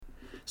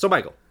So,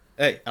 Michael,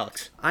 Hey,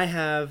 Alex. I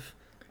have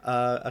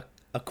a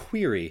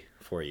query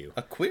for you.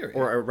 A query?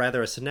 Or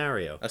rather, a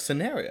scenario. A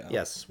scenario?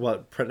 Yes.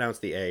 Well, pronounce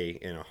the A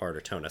in a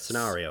harder tone. A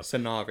scenario.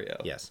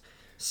 Scenario. Yes.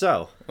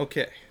 So,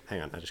 Okay.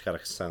 hang on. I just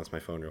gotta silence my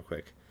phone real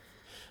quick.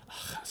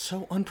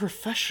 So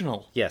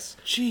unprofessional. Yes.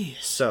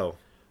 Jeez. So,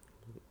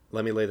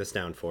 let me lay this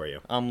down for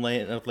you. I'm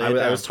laying it I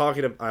down. was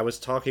talking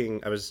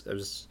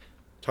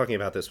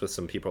about this with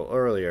some people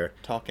earlier.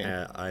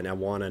 And I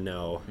want to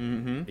know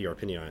your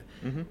opinion on it.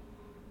 Mm-hmm.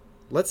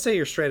 Let's say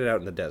you're stranded out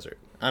in the desert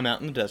I'm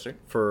out in the desert.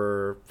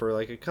 for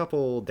like a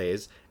couple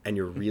days, and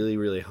you're really,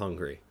 really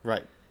hungry,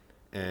 Right.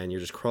 and you're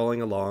just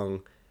crawling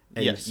along,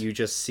 and Yes. you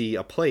just see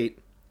a plate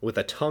with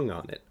a tongue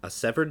on it, a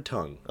severed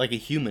tongue. Like a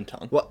human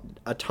tongue. Well,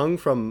 a tongue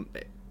from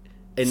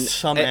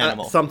Some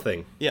animal.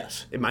 something.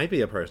 Yes. It might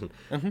be a person.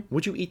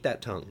 Would you eat that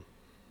tongue?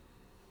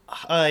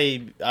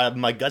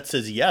 My gut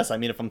says yes. I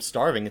mean, if I'm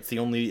starving, it's the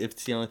only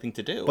thing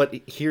to do. But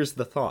here's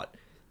the thought: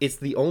 it's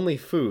the only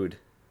food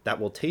that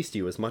will taste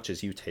you as much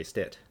as you taste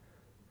it.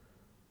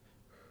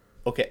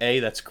 Okay, A,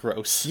 that's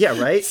gross. Yeah,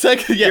 right.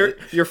 Second, yeah.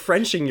 You're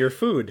Frenching your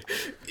food.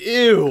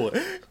 Ew.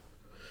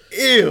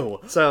 Ew.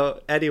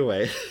 So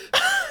anyway,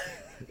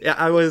 yeah,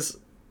 I was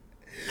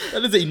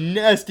That is a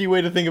nasty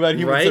way to think about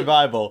human Right?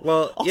 survival.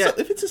 Well, also, yeah.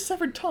 if it's a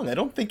severed tongue, I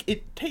don't think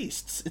it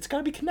tastes. It's got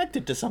to be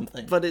connected to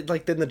something. but it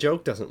then the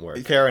joke doesn't work.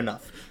 Fair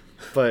enough.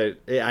 But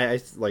I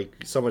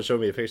like someone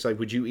showed me a picture like,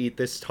 would you eat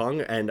this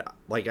tongue? And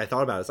like I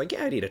thought about it, it's like,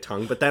 yeah, I'd eat a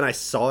tongue. But then I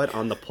saw it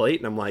on the plate,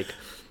 and I'm like,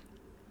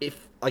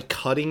 if like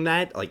cutting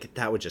that, like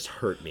that would just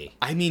hurt me.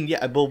 I mean,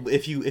 yeah, well,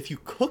 if you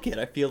cook it,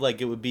 I feel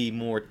like it would be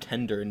more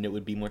tender and it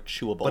would be more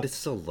chewable. But it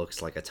still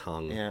looks like a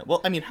tongue. Yeah.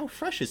 Well, I mean, how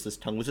fresh is this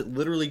tongue? Was it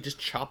literally just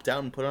chopped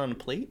out and put on a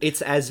plate?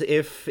 It's as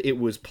if it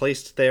was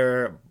placed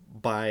there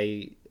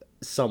by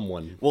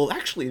someone. Well,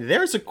 actually,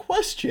 there's a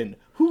question.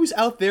 Who's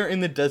out there in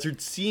the desert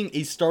seeing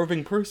a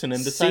starving person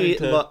and deciding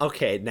to... Look,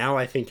 okay, now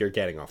I think you're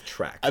getting off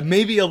track.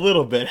 Maybe a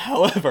little bit.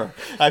 However,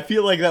 I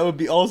feel like that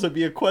would also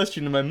be a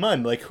question in my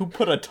mind. Like, who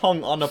put a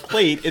tongue on a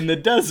plate in the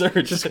desert?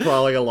 Just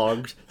crawling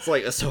along. It's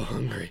like, I'm so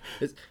hungry.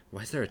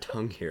 Why is there a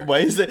tongue here? Why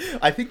is it?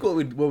 I think what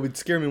would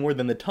scare me more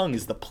than the tongue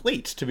is the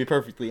plate, to be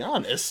perfectly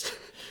honest.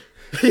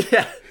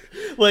 Yeah.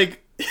 Like,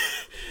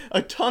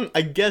 a tongue,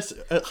 I guess,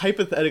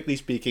 hypothetically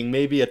speaking,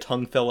 maybe a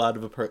tongue fell out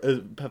of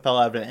fell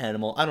out of an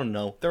animal. I don't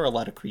know. There are a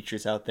lot of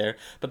creatures out there.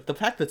 But the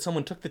fact that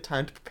someone took the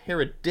time to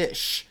prepare a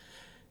dish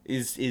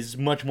is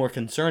much more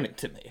concerning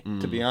to me,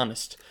 to be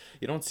honest.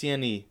 You don't see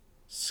any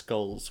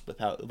skulls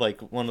without,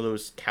 like, one of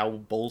those cow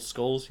bull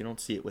skulls. You don't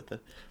see it with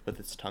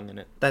its tongue in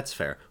it. That's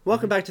fair.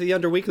 Welcome back to the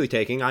Underweekly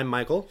Taking. I'm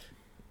Michael.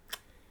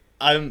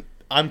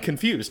 I'm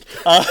confused.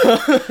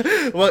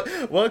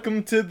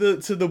 Welcome to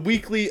the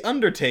weekly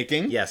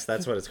undertaking. Yes,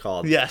 that's what it's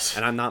called. Yes.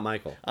 And I'm not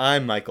Michael.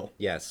 I'm Michael.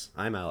 Yes,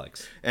 I'm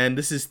Alex. And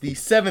this is the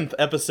 7th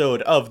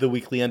episode of the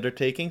weekly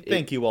undertaking.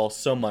 Thank you all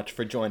so much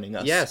for joining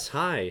us. Yes,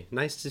 hi.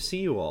 Nice to see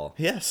you all.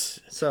 Yes.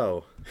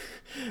 So,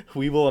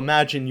 We will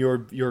imagine your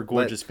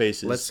gorgeous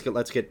faces.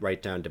 Let's get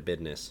right down to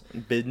business.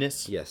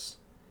 Business? Yes.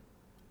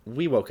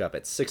 We woke up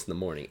at 6 in the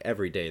morning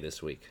every day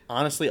this week.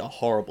 Honestly, a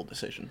horrible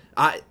decision.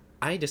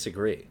 I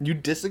disagree. You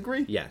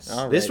disagree? Yes.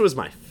 All This right. was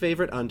my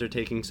favorite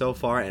undertaking so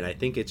far, and I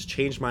think it's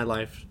changed my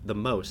life the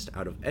most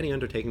out of any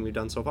undertaking we've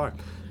done so far.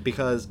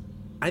 Because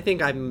I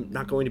think I'm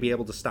not going to be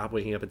able to stop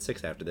waking up at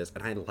 6 after this,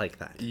 and I like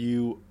that.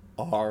 You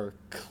are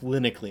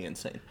clinically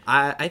insane.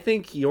 I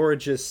think you're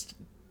just...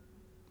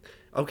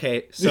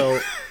 Okay, so...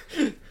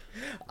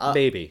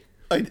 maybe.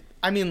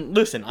 I mean,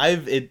 listen,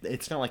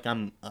 it's not like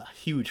I'm a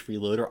huge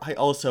freeloader. I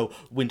also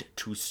went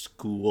to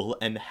school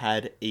and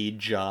had a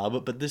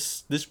job, but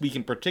this week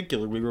in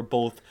particular, we were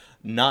both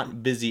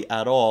not busy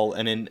at all,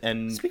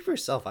 and Speak for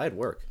yourself, I had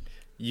work.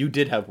 you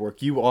did have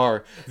work. You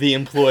are the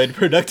employed,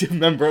 productive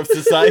member of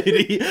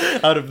society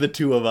out of the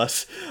two of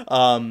us.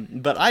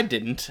 But I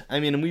didn't. I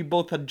mean, we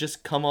both had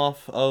just come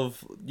off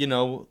of,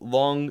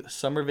 long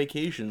summer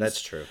vacations.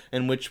 That's true.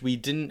 In which we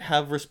didn't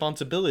have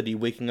responsibility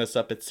waking us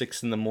up at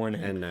 6 in the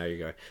morning. And now you're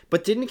going.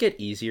 But didn't it get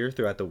easier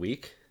throughout the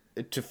week?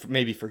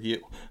 Maybe for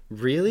you.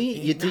 Really?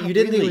 You Not didn't think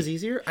it really. was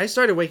easier? I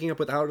started waking up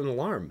without an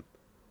alarm.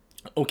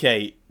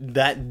 Okay,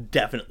 that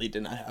definitely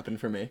did not happen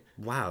for me.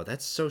 Wow,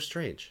 that's so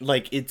strange.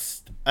 Like,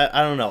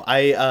 I don't know.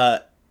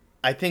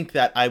 I think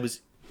that I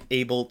was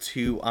able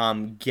to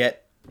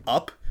get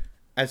up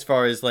as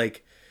far as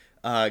like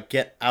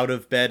get out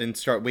of bed and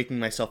start waking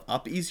myself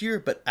up easier,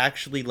 but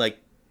actually like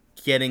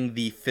getting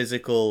the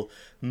physical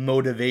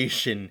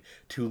motivation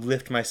to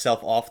lift myself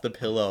off the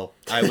pillow,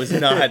 I was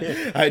not.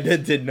 I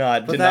did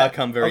not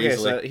come very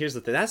easily. So here's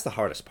the thing. That's the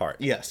hardest part.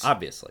 Yes.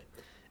 Obviously.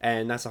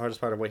 And that's the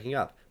hardest part of waking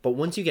up. But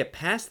once you get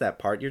past that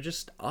part, you're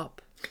just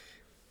up.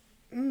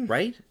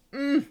 Right?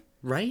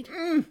 Right?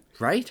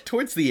 Right?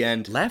 Towards the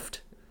end,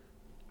 Left?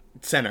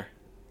 center,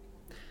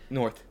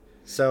 north.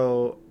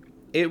 So,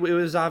 It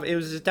was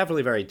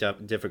definitely very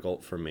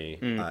difficult for me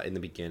in the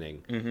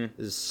beginning.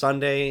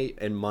 Sunday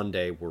and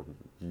Monday were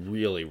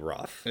really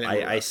rough.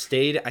 I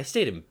stayed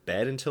in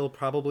bed until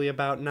probably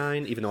about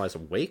 9, even though I was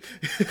awake.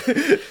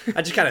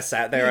 I just kind of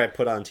sat there. I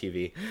put on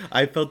TV.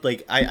 I felt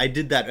like I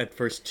did that at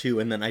first too,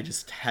 and then I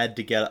just had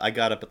to I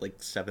got up at like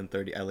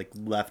 7:30. I like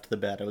left the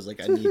bed. I was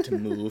like, I need to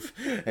move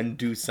and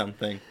do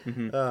something.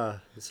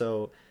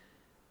 So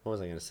what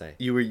was I gonna say?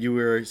 You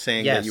were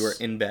saying that you were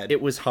in bed.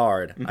 It was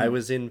hard. I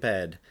was in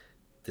bed.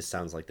 This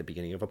sounds like the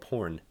beginning of a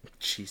porn.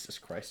 Jesus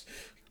Christ.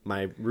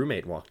 My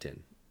roommate walked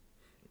in.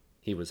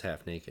 He was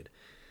half naked.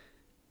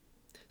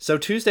 So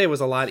Tuesday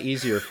was a lot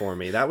easier for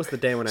me. That was the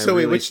day when I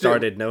really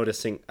started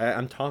noticing...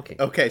 I'm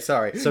talking. Okay,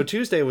 sorry. So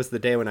Tuesday was the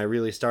day when I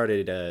really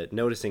started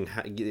noticing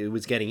how it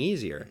was getting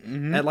easier.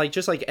 And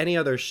just like any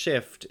other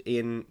shift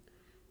in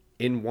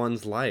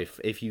one's life,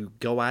 if you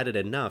go at it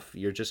enough,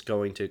 you're just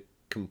going to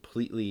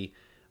completely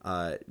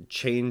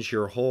change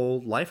your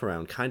whole life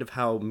around. Kind of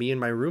how me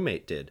and my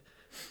roommate did.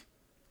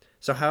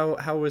 So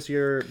how was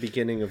your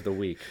beginning of the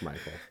week,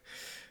 Michael?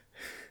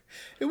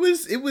 It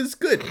was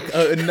good.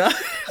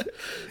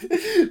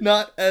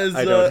 Not as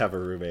I don't have a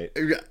roommate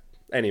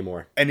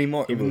anymore. He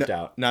moved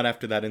out. Not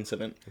after that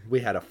incident. We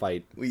had a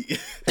fight.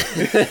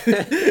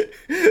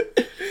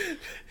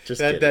 Just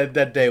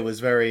that day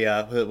was very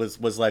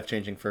was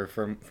life-changing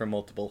for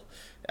multiple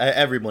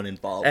everyone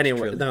involved.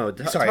 Anyway,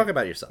 talk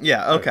about yourself.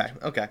 Yeah, okay.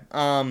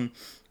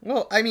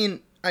 Well, I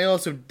mean, I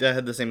also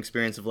had the same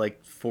experience of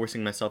like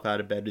forcing myself out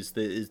of bed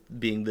is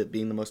being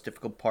the most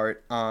difficult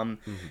part.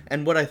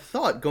 And what I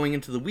thought going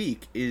into the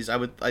week is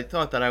I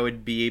thought that I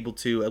would be able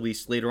to, at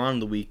least later on in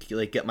the week,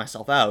 like get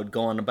myself out,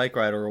 go on a bike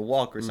ride or a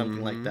walk or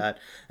something like that,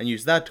 and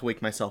use that to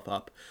wake myself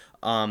up.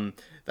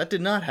 That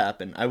did not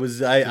happen.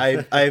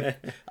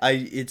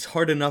 It's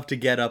hard enough to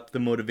get up the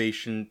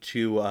motivation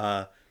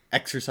to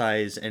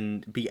exercise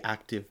and be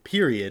active,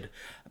 period.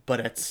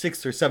 But at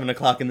 6 or 7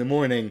 o'clock in the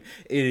morning,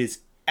 it is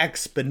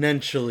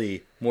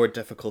exponentially more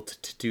difficult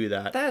to do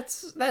that.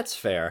 That's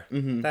fair.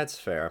 That's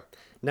fair.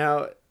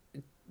 Now,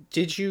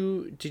 did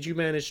you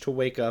manage to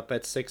wake up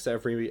at 6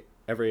 every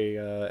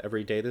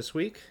day this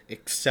week?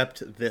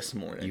 Except this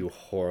morning. You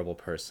horrible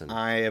person.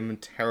 I am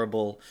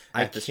terrible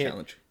at this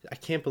challenge. I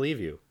can't believe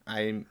you.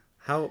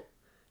 How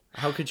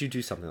could you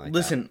do something like that?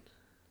 Listen,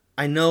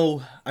 I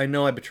know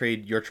I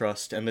betrayed your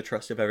trust and the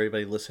trust of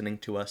everybody listening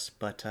to us,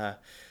 but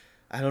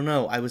I don't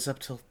know. I was up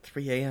till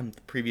 3 a.m.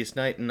 the previous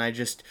night, and I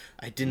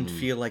didn't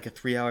feel like a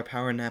 3-hour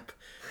power nap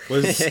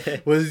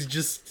was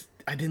just.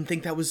 I didn't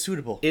think that was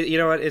suitable. You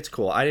know what? It's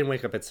cool. I didn't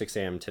wake up at 6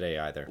 a.m. today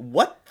either.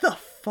 What the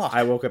fuck?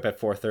 I woke up at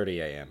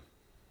 4:30 a.m.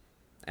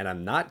 And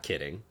I'm not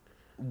kidding.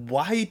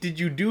 Why did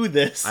you do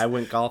this? I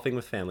went golfing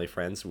with family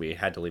friends. We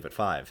had to leave at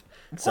 5.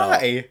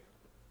 Why?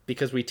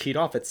 Because we teed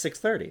off at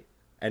 6:30,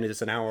 and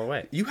it's an hour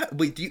away.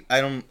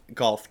 I don't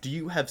golf. Do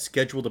you have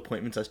scheduled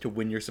appointments as to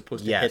when you're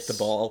supposed to hit the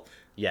ball?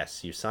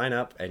 Yes, you sign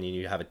up and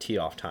you have a tee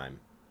off time.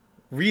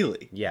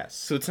 Really? Yes.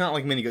 So it's not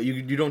like mini golf.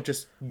 You don't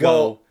just go.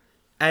 Well,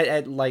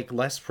 at like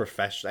less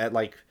professional. At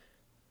like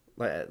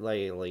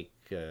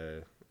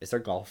is there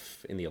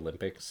golf in the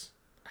Olympics?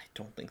 I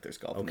don't think there's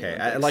golf. Okay,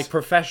 at like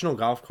professional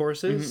golf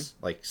courses,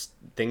 like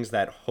things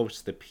that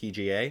host the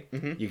PGA,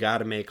 you got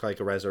to make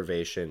like a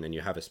reservation, and you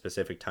have a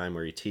specific time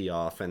where you tee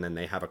off, and then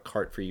they have a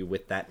cart for you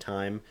with that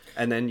time,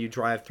 and then you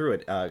drive through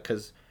it.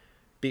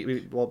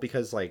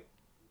 Because like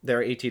there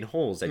are 18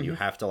 holes, and you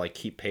have to like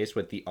keep pace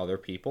with the other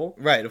people.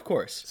 Right, of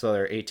course. So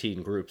there are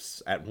 18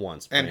 groups at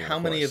once. And how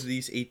many of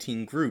these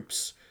 18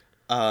 groups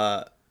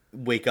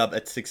wake up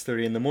at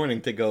 6:30 in the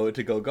morning to go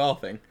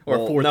golfing, or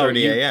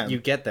 4:30 a.m.? You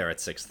get there at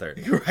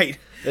 6:30. Right.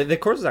 The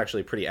course is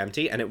actually pretty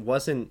empty, and it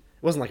wasn't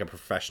like a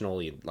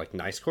professionally like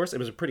nice course. It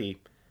was a pretty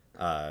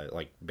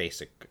like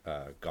basic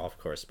golf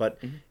course, but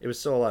it was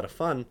still a lot of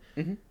fun.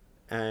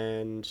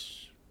 And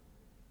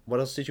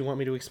what else did you want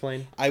me to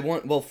explain?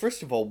 Well,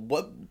 first of all,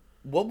 what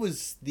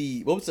was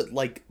it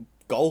like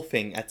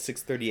golfing at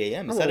 6:30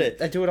 a.m.? Is that it?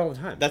 I do it all the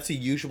time. That's the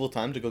usual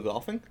time to go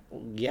golfing?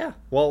 Yeah.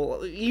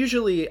 Well,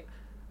 usually,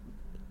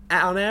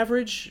 on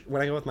average,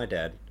 when I go with my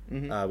dad,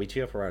 we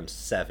tee up around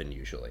 7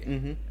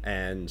 usually.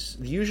 And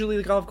usually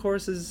the golf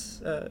course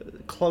is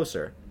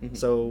closer.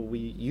 So we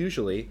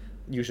usually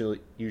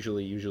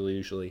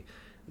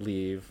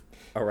leave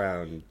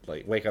around,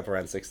 like, wake up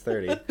around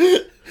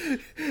 6:30.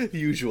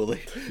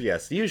 Usually.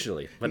 Yes,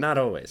 usually, but not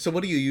always. So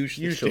what do you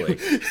usually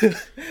do?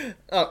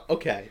 Oh,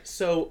 okay.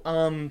 So,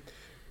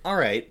 all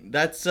right.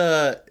 That's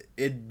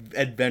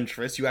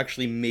adventurous. You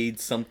actually made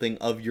something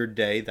of your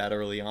day that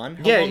early on.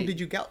 How long did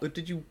you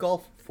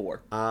golf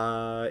for?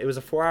 It was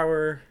a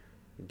 4-hour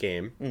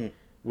game,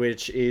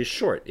 which is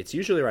short. It's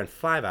usually around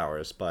 5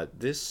 hours, but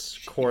this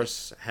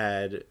course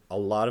had a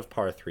lot of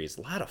par 3s,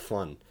 a lot of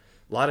fun.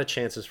 A lot of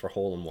chances for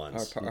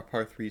hole-in-ones. Are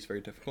par 3s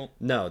very difficult?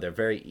 No, they're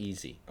very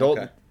easy.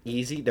 Okay.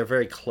 Easy, they're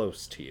very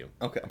close to you.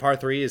 Okay. A par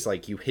 3 is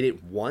like you hit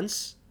it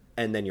once,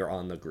 and then you're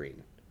on the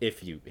green,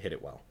 if you hit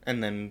it well.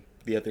 And then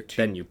the other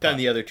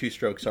two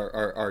strokes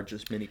are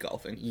just mini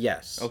golfing.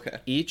 Yes. Okay.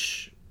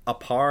 A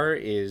par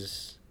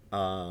is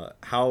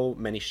how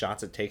many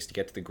shots it takes to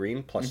get to the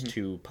green plus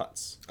 2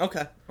 putts.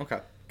 Okay.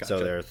 Gotcha.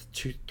 So there's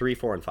 2, 3,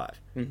 4, and 5.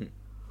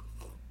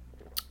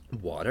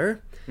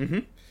 Water.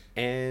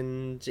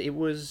 And it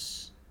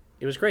was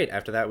great.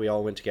 After that, we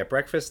all went to get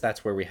breakfast.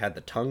 That's where we had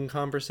the tongue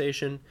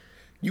conversation.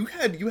 You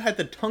had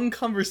the tongue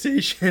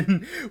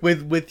conversation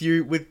with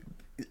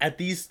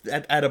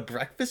at a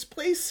breakfast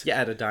place?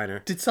 Yeah, at a diner.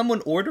 Did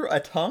someone order a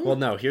tongue? Well,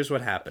 no, here's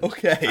what happened.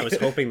 Okay. I was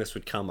hoping this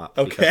would come up.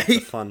 Okay. Because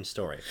it's a fun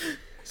story.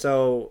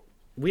 So,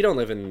 we don't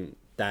live in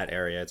that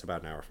area. It's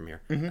about an hour from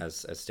here,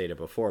 as stated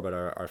before. But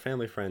our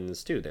family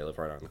friends do. They live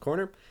right around the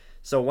corner.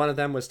 So, one of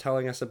them was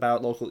telling us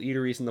about local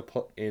eateries in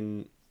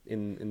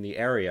the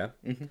area.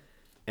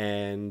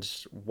 And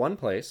one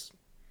place...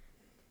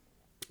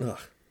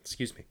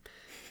 excuse me.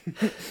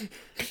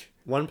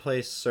 One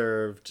place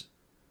served...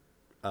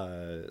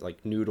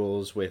 like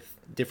noodles with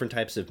different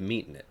types of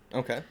meat in it.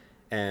 Okay.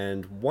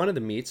 And one of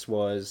the meats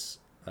was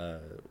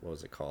what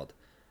was it called?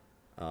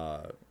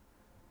 What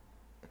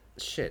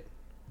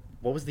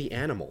was the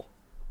animal?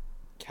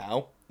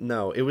 Cow?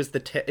 No, it was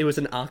it was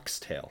an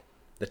oxtail.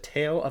 The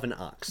tail of an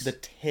ox. The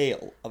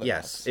tail of an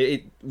Yes. ox.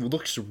 It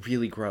looks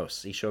really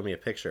gross. He showed me a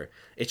picture.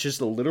 It's just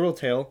a literal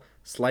tail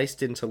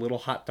sliced into little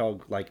hot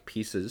dog like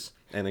pieces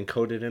and then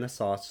coated in a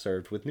sauce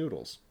served with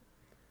noodles.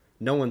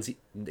 No one's...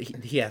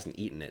 He hasn't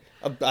eaten it.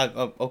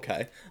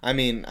 Okay. I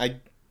mean,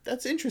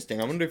 that's interesting.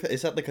 I wonder if...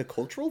 Is that like a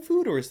cultural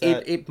food, or is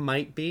that... It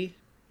might be.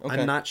 Okay.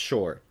 I'm not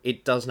sure.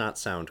 It does not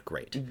sound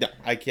great. No,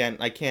 I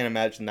can't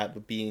imagine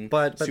that being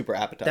But super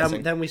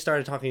appetizing. Then we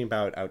started talking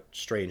about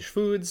strange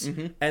foods,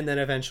 and then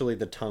eventually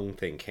the tongue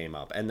thing came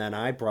up. And then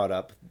I brought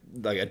up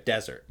like a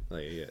desert.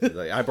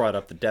 Like I brought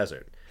up the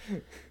desert.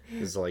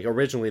 It's like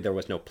originally there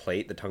was no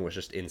plate. The tongue was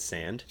just in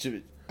sand.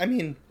 I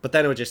mean... But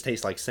then it would just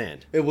taste like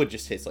sand. It would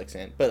just taste like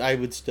sand. But I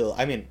would still...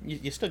 I mean,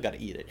 you still got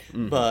to eat it.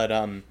 But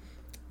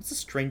what's the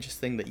strangest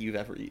thing that you've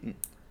ever eaten?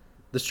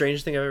 The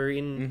strangest thing I've ever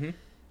eaten?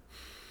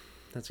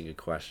 That's a good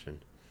question.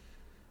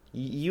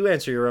 You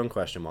answer your own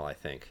question while I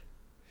think.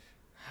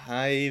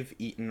 I've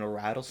eaten a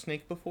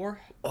rattlesnake before.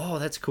 Oh,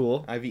 that's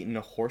cool. I've eaten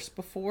a horse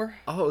before.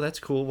 Oh, that's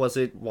cool. Was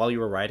it while you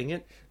were riding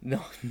it?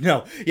 No.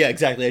 Yeah,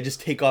 exactly. I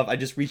just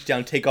reach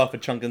down, take off a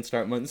chunk, and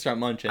start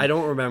munching. I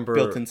don't remember...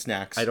 Built-in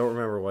snacks. I don't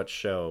remember what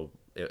show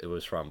it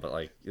was from, but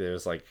like there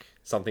was like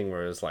something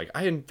where it was like,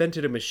 I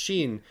invented a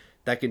machine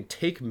that can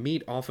take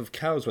meat off of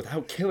cows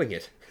without killing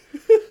it.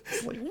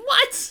 It's like,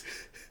 what?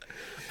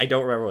 I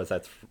don't remember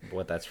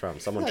what that's from.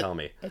 Someone tell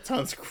me. That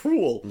sounds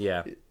cruel.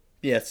 Yeah.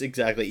 Yes,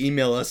 exactly.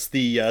 Email us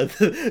the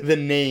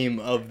name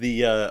of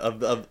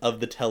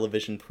the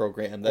television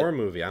program Or a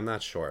movie. I'm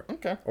not sure.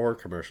 Okay. Or a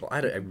commercial. I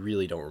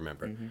really don't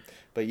remember.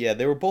 But yeah,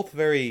 they were both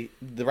the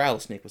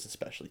rattlesnake was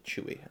especially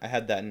chewy. I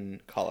had that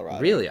in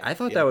Colorado. Really? I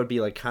thought that would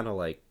be like kind of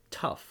like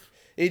tough.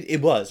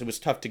 It was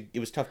tough to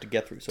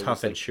get through. So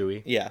Tough and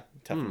chewy. Yeah,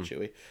 tough and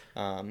chewy.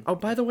 Oh,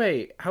 by the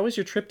way, how was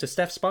your trip to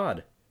Steph's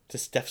Pod? To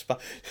Steph's Pod?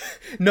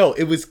 No,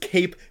 it was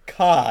Cape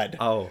Cod.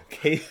 Oh,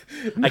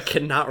 I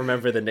cannot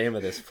remember the name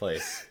of this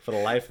place for the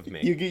life of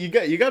me.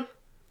 You got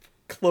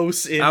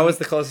close in. That was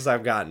the closest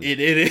I've gotten. It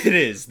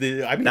is.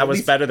 I mean, that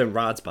was better than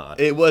Rod's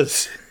Pod. It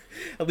was.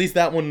 At least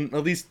that one.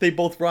 At least they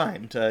both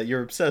rhymed.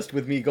 You're obsessed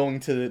with me going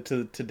to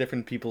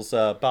different people's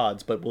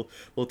pods, but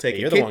we'll take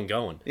it. You're the one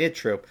going. Yeah,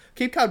 true.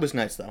 Cape Cod was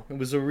nice though. It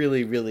was a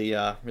really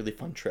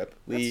fun trip.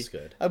 That's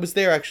good. I was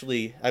there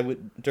actually. I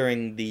would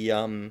during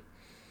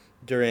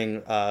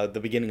the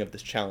beginning of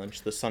this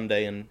challenge, the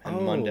Sunday and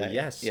Monday.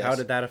 Yes. How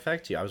did that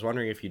affect you? I was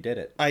wondering if you did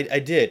it. I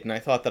did, and I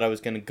thought that I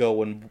was going to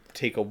go and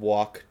take a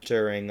walk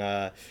during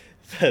the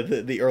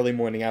early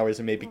morning hours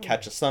and maybe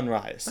catch a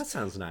sunrise. That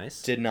sounds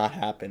nice. Did not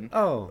happen.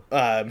 Oh.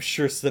 I'm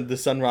sure the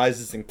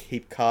sunrises in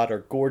Cape Cod are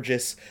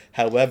gorgeous.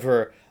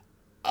 However,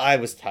 I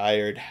was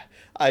tired.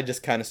 I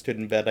just kind of stood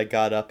in bed. I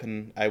got up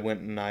and I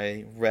went and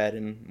I read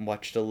and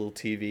watched a little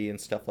TV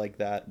and stuff like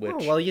that.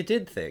 Which well, you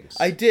did things.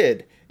 I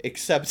did,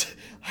 except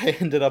I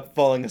ended up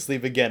falling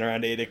asleep again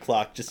around 8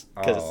 o'clock just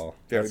because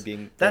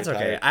that's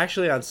okay.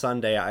 Actually, on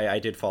Sunday, I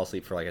did fall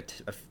asleep for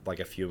like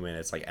a few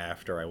minutes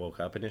after I woke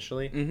up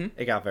initially.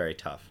 It got very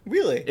tough.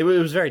 Really? It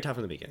was very tough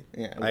in the beginning.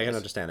 Yeah, I can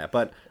understand that,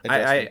 but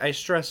I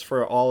stress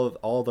for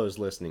all those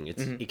listening.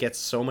 It gets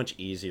so much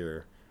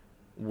easier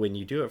when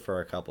you do it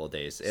for a couple of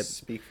days.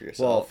 Speak for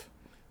yourself. Well,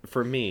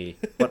 for me,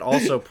 but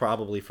also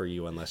probably for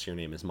you, unless your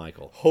name is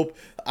Michael.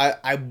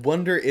 I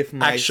wonder if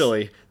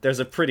Actually, there's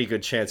a pretty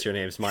good chance your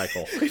name's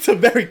Michael. It's a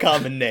very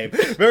common name.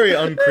 Very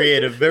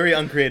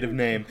uncreative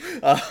name.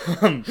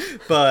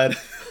 But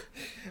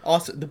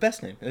also the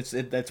best name.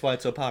 That's why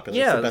it's so popular.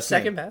 Yeah, it's the best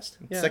second name. best.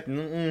 Yeah.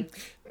 Second.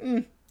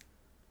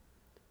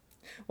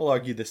 We'll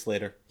argue this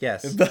later.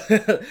 Yes.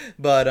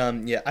 But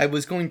yeah, I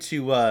was going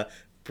to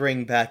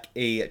bring back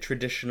a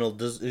traditional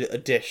a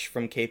dish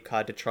from Cape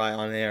Cod to try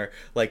on air,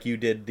 like you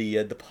did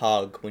the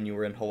pog when you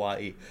were in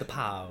Hawaii. The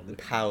pow. The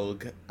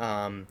pog.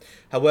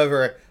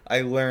 However,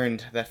 I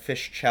learned that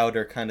fish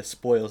chowder kind of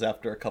spoils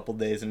after a couple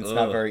days, and it's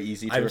not very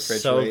easy to refrigerate. I'm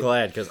so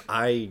glad, because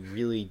I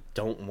really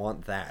don't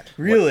want that.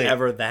 Really?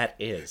 Whatever that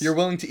is. You're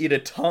willing to eat a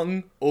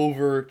tongue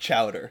over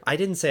chowder. I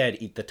didn't say I'd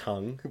eat the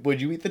tongue.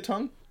 Would you eat the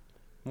tongue?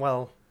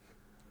 Well,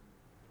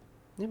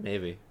 yeah,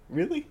 maybe.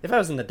 Really? If I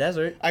was in the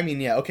desert. I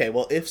mean, yeah, okay,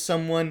 well, if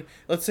someone,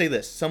 let's say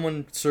this,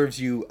 someone serves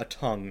you a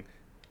tongue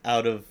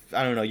out of,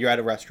 I don't know, you're at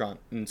a restaurant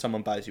and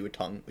someone buys you a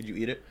tongue, would you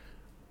eat it?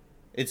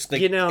 It's like,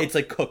 it's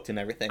like cooked and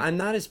everything. I'm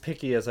not as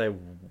picky as I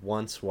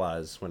once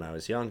was when I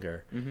was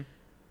younger. Mm-hmm.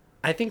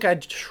 I think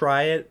I'd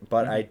try it,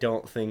 but I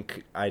don't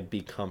think I'd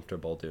be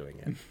comfortable doing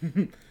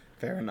it.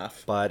 Fair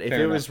enough. But if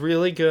it was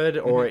really good,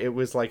 or it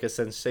was like a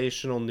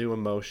sensational new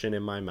emotion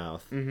in my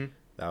mouth,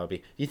 that would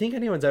be. You think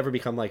anyone's ever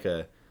become like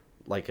a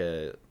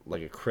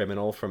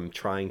criminal from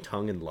trying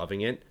tongue and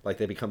loving it? Like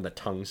they become the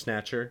tongue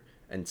snatcher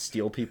and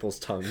steal people's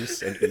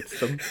tongues and eats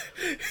them?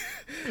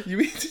 You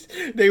mean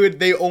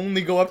they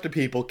only go up to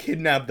people,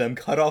 kidnap them,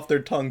 cut off their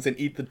tongues, and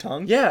eat the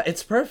tongue? Yeah,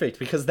 it's perfect,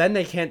 because then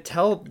they can't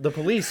tell the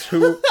police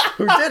who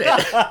did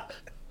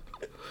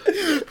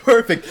it.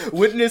 Perfect.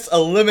 Witness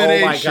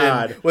elimination. Oh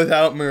my God.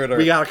 Without murder.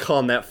 We gotta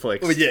call Netflix.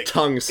 Oh, yeah.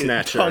 Tongue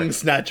Snatcher. Tongue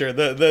Snatcher,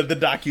 the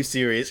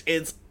docuseries.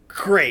 It's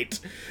great.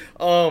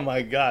 Oh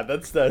my God,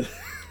 that's the...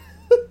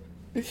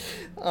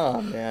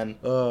 Oh man.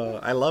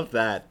 I love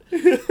that.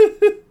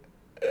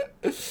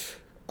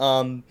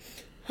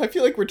 I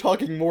feel like we're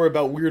talking more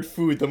about weird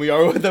food than we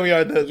are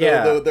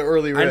the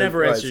early. I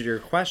never answered your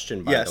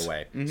question, by the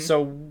way. Mm-hmm.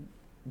 So,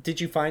 did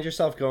you find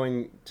yourself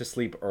going to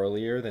sleep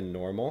earlier than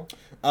normal?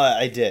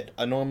 I did.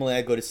 Normally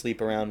I go to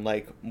sleep around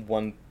like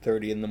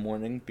 1:30 in the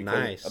morning.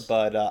 Nice.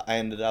 But I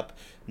ended up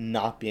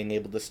not being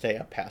able to stay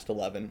up past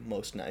 11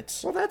 most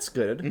nights. Well, that's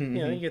good. Mm-hmm.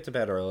 You know, you get to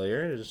bed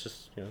earlier. It's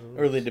just, you know...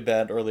 Early to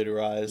bed, early to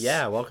rise.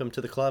 Yeah, welcome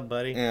to the club,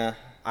 buddy. Yeah.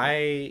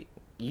 I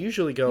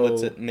usually go...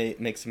 What's it?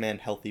 Makes a man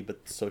healthy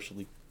but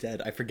socially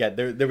dead. I forget.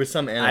 There was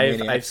some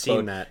Animaniacs I've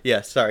seen that. Yeah,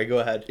 sorry, go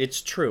ahead.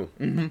 It's true.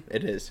 Mm-hmm.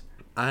 It is.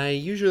 I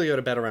usually go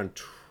to bed around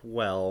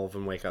 12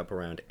 and wake up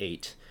around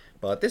 8.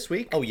 But this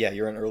week... Oh, yeah,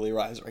 you're an early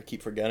riser. I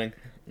keep forgetting.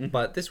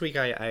 But this week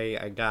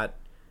I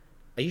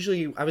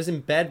was in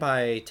bed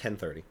by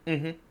 10:30.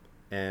 Mm-hmm.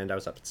 And I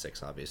was up at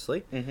 6,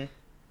 obviously. Mm-hmm.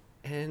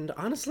 And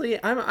honestly,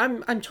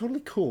 I'm totally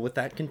cool with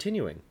that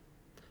continuing.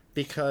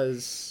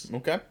 Because...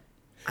 Okay.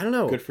 I don't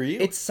know. Good for you.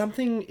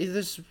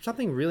 There's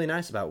something really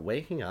nice about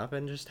waking up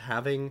and just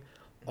having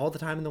all the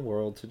time in the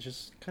world to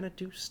just kind of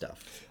do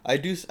stuff. I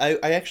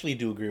actually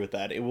do agree with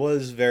that. It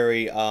was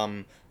very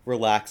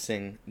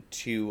relaxing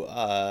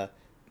to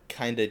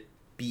kind of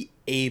be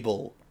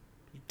able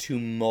to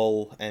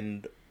mull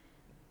and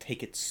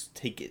take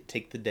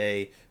the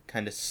day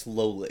kind of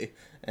slowly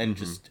and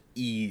just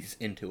ease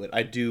into it.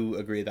 I do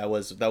agree that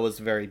was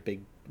a very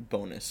big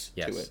bonus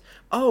to it.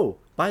 Oh,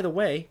 by the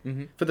way,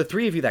 for the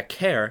 3 of you that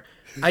care,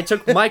 I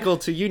took Michael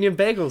to Union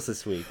Bagels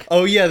this week.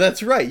 Oh yeah,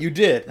 that's right. You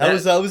did.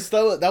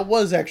 That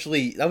was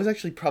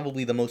actually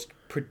probably the most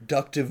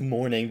productive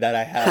morning that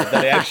I had.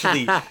 That I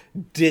actually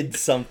did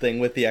something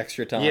with the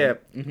extra time. Yeah.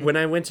 When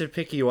I went to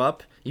pick you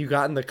up, you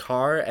got in the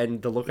car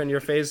and the look on your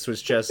face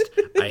was just,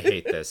 I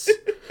hate this.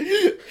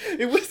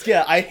 It was,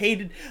 yeah, I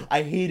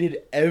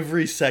hated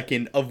every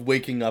second of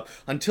waking up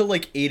until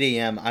like 8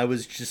 a.m. I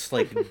was just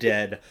like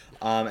dead.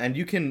 And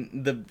you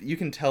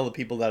can tell the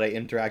people that I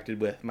interacted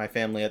with, my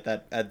family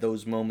at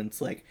those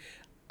moments, like,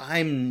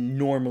 I'm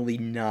normally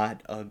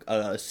not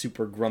a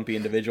super grumpy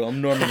individual. I'm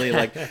normally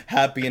like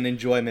happy and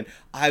enjoyment.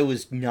 I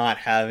was not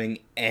having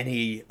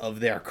any of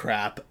their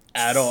crap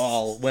at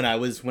all when I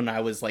was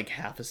like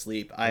half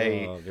asleep.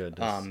 Oh goodness.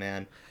 Oh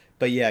man.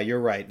 But yeah, you're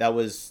right.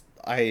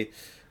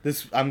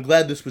 I'm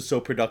glad this was so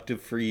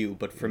productive for you,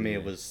 but for me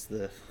it was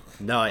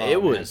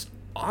it was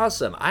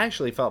awesome. I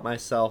actually felt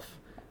myself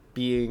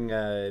being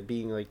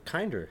like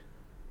kinder.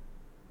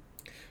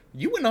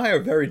 You and I are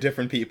very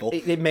different people.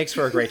 It makes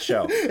for a great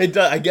show. It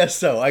does. I guess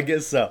so.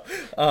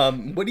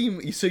 What do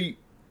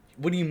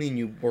you mean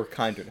you were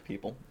kinder to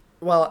people?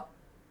 Well,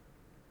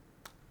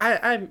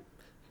 I'm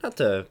not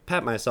to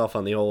pat myself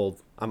on the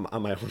old on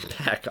my own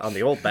back, on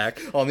the old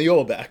back. On the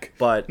old back.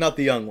 But not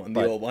the young one,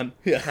 the old one.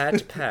 Yeah.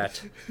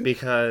 Pat,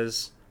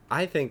 because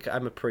I think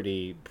I'm a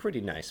pretty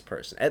nice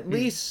person. At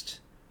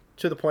least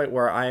to the point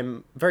where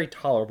I'm very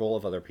tolerable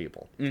of other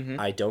people. Mm-hmm.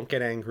 I don't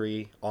get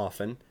angry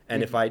often,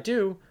 and if I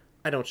do,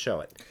 I don't show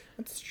it.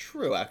 That's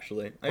true,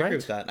 actually. I agree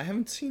with that. I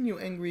haven't seen you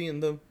angry in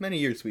the many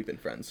years we've been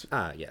friends.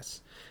 Ah,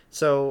 yes.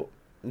 So,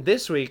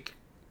 this week,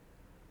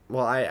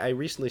 well, I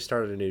recently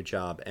started a new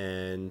job,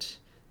 and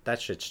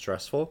that shit's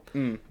stressful.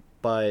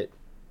 But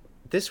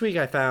this week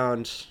I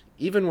found,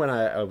 even when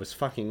I was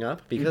fucking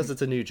up, because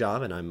it's a new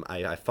job and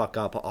I fuck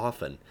up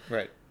often.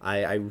 Right.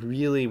 I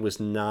really was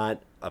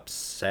not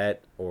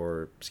upset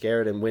or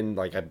scared, and when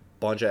like a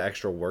bunch of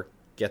extra work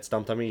gets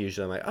dumped on me,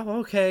 usually I'm like, oh,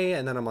 okay,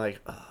 and then I'm like,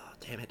 oh,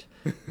 damn it.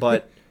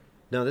 But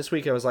No, this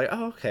week I was like,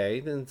 oh, okay,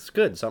 then it's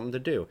good, something to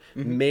do.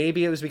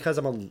 Maybe it was because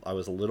I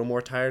was a little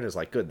more tired. And it was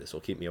like, good, this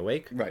will keep me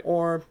awake. Right.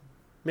 Or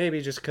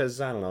maybe just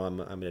because I don't know,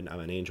 I'm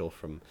an angel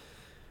from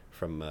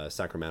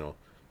Sacramento.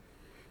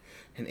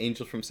 An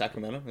Angel from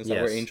Sacramento? Is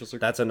that where angels are?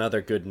 That's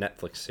another good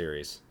Netflix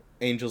series.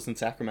 Angels in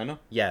Sacramento?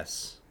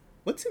 Yes.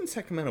 What's in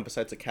Sacramento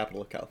besides the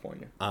capital of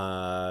California?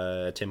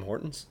 Tim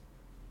Hortons.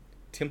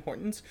 Tim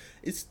Hortons?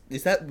 Is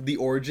that the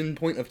origin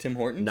point of Tim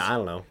Hortons? No, I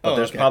don't know, but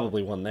there's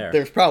probably one there.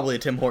 There's probably a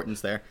Tim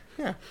Hortons there.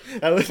 Yeah,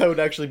 that would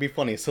actually be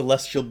funny. A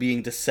celestial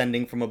being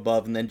descending from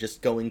above and then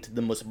just going to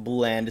the most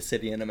bland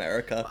city in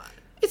America.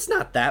 It's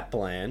not that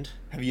bland.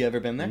 Have you ever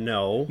been there?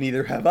 No.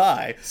 Neither have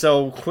I.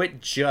 So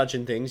quit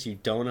judging things you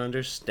don't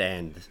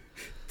understand.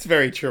 It's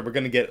very true. We're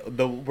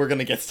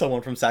gonna get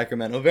someone from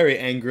Sacramento very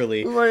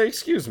angrily, Well,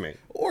 excuse me.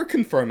 or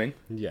confirming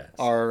Yes.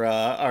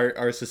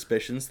 our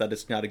suspicions that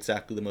it's not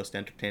exactly the most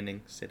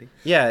entertaining city.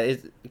 Yeah,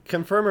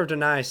 confirm or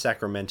deny,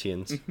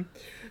 Sacramentians.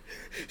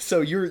 So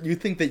you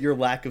think that your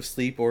lack of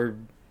sleep or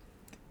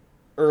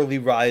early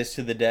rise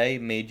to the day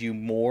made you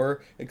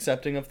more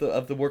accepting of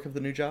the work of the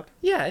new job?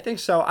 Yeah, I think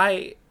so.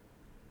 I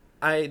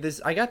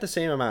got the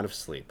same amount of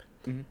sleep,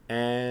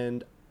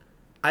 and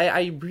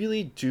I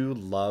really do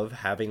love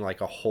having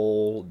like a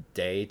whole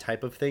day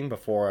type of thing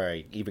before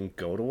I even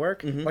go to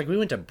work. Like we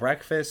went to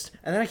breakfast,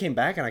 and then I came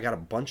back and I got a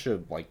bunch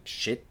of like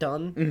shit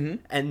done,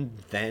 and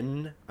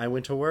then I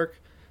went to work.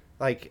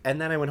 Like, and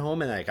then I went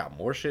home and I got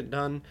more shit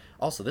done.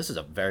 Also, this is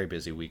a very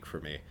busy week for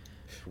me.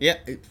 Yeah,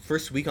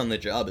 first week on the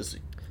job is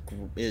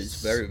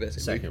very busy.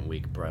 Second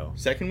week, bro.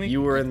 Second week?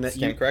 You were in the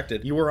Stand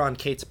corrected. You were on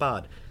Kate's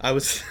pod. I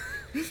was.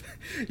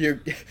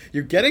 You're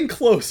getting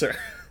closer.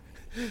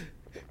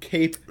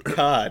 Cape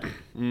Cod.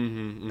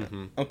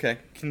 Okay,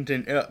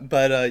 continue.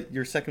 But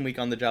your second week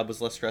on the job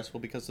was less stressful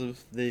because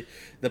of the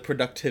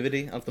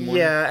productivity of the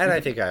morning. Yeah, and I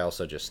think I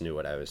also just knew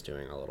what I was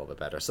doing a little bit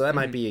better. So that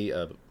might be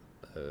a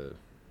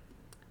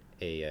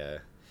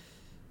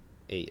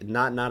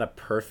not a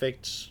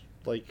perfect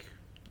like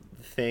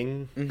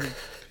thing, But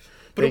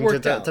it thing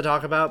worked to out. to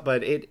talk about,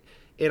 but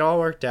it all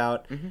worked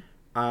out.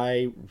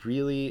 I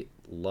really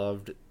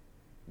loved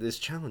this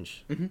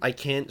challenge. I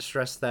can't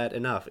stress that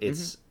enough.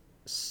 It's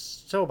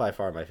so by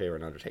far my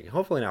favorite undertaking.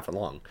 Hopefully not for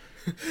long.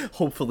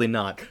 Hopefully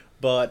not.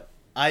 But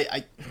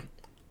I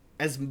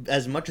as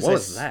much as What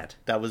was that?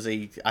 That was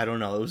I don't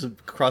know. It was a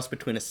cross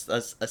between a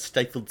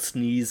stifled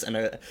sneeze and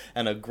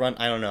a grunt.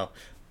 I don't know.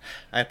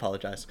 I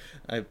apologize.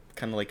 I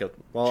kind of like a.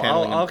 Well,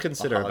 channeling I'll a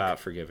consider hog. about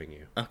forgiving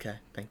you. Okay,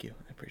 thank you.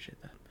 I appreciate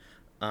that.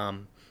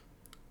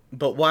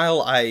 But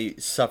while I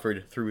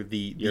suffered through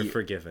You're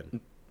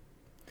forgiven.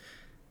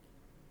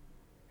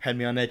 had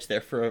me on edge there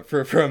for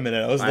a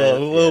minute. I was a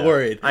little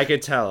worried. I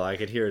could tell. I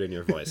could hear it in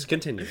your voice.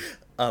 Continue.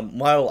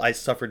 While I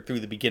suffered through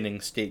the beginning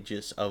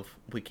stages of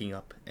waking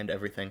up and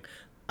everything,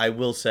 I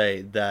will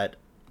say that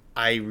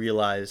I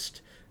realized,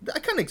 I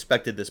kind of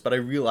expected this, but I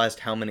realized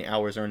how many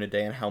hours are in a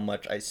day and how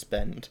much I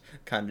spend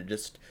kind of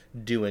just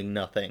doing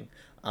nothing.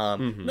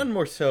 None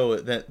more so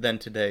than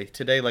today.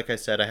 Today, like I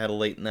said, I had a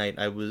late night.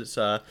 I was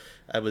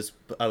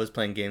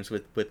playing games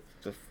with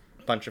a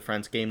bunch of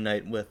friends, game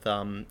night with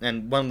and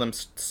one of them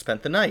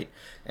spent the night,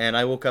 and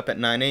I woke up at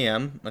 9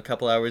 a.m. a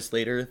couple hours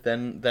later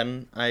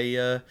than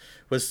I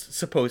was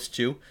supposed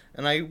to,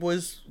 and I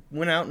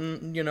went out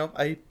and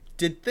I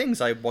did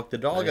things. I walked the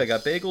dog. Nice. I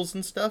got bagels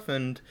and stuff,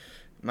 and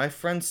my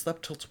friend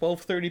slept till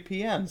 12:30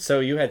 p.m.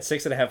 So you had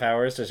 6.5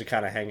 hours just to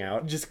kind of hang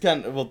out. Just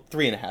kind of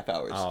 3.5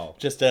 hours. Oh.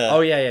 Just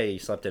Oh yeah, you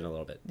slept in a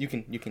little bit. You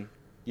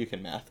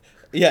can math.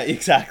 Yeah,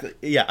 exactly.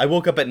 Yeah, I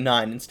woke up at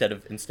 9 instead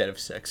of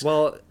 6.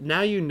 Well,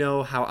 now you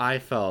know how I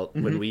felt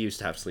when we used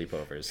to have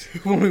sleepovers.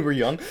 When we were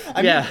young.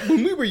 I Yeah. mean,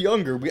 when we were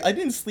younger, I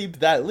didn't sleep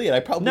that late. I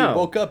probably No.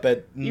 woke up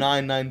at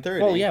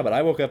 9:30. Well, yeah, but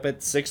I woke up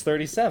at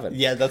 6:37.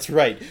 Yeah, that's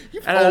right.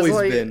 You've And I was always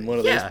like, been one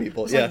of those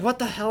people. It's Yeah. like, what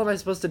the hell am I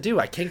supposed to do?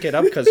 I can't get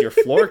up because your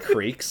floor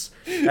creaks,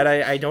 and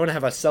I don't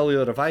have a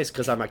cellular device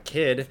because I'm a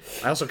kid.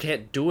 I also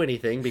can't do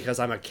anything because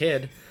I'm a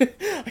kid.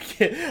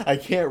 I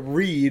can't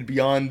read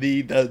beyond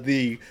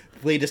the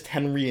latest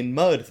Henry and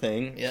Mud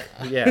thing. Yeah.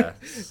 Yeah.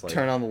 It's like-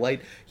 Turn on the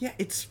light. Yeah,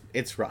 it's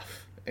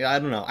rough. I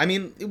don't know. I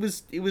mean, it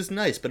was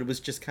nice, but it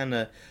was just kind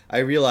of. I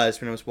realized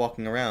when I was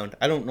walking around,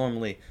 I don't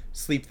normally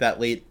sleep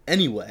that late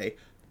anyway,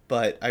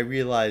 but I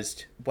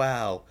realized,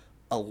 wow,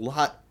 a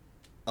lot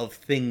of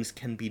things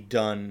can be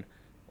done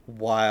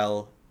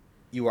while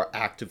you are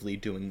actively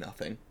doing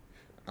nothing.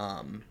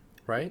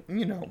 right?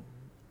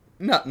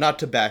 Not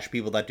to bash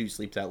people that do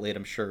sleep that late.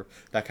 I'm sure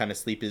that kind of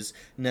sleep is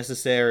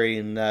necessary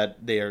and that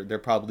they're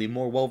probably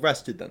more well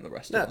rested than the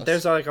rest No, of us.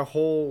 there's like a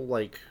whole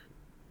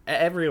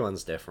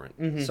everyone's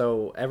different,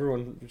 so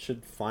everyone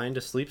should find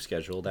a sleep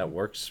schedule that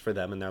works for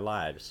them in their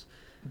lives.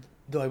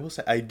 Though I will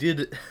say,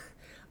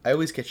 I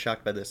always get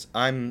shocked by this.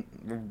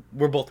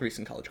 We're both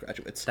recent college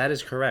graduates. That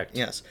is correct.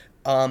 Yes.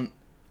 Well,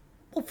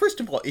 first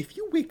of all, if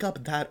you wake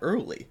up that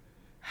early,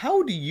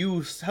 how did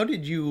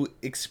you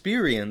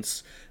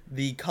experience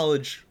the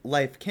college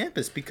life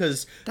campus?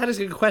 Because That is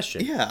a good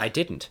question. Yeah. I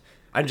didn't.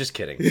 I'm just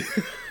kidding.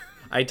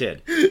 I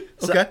did.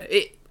 So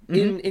Okay.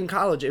 in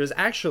college, it was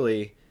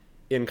actually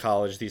in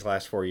college these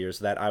last 4 years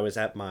that I was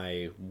at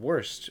my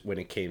worst when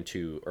it came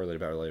to early to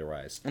bed, early to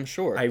rise. I'm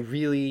sure. I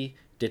really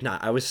did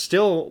not. I was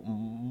still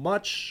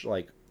much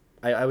like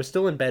I was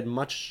still in bed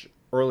much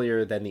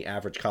earlier than the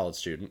average college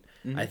student.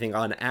 Mm-hmm. I think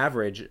on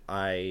average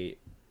I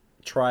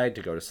tried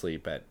to go to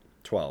sleep at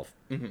 12.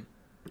 Mm-hmm.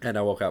 And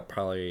I woke up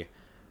probably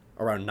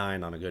around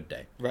 9 on a good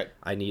day. Right.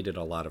 I needed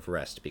a lot of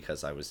rest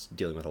because I was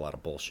dealing with a lot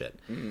of bullshit.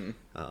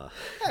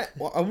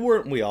 Well,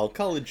 weren't we all?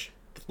 College,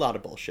 a lot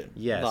of bullshit.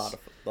 Yes.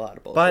 A lot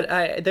of bullshit.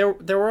 But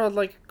there were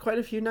like quite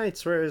a few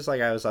nights where it was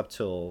like I was up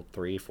till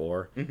 3,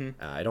 4. Mm-hmm.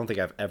 I don't think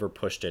I've ever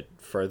pushed it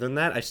further than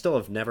that. I still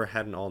have never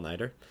had an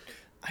all-nighter.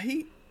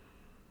 I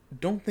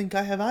don't think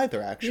I have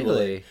either, actually.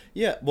 Really?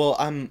 Yeah, well,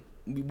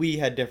 we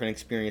had different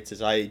experiences.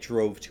 I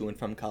drove to and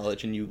from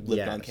college, and you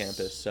lived on Yes.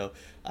 campus, so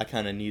I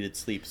kind of needed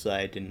sleep so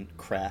I didn't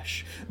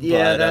crash.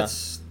 Yeah, But,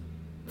 that's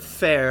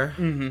fair.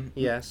 Mm-hmm.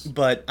 Yes.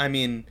 But, I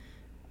mean,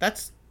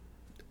 that's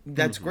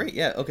great,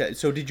 yeah. Okay,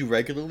 so did you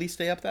regularly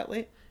stay up that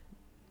late?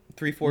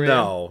 3, 4 a.m.?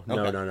 No.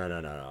 Okay.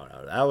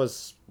 No. That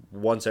was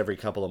once every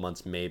couple of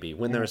months, maybe,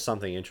 when there was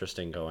something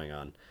interesting going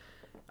on.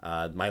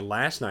 My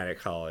last night at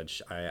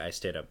college, I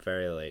stayed up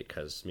very late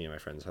because me and my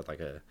friends had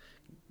like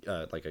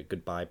a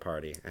goodbye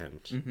party,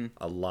 and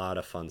a lot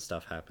of fun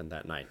stuff happened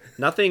that night.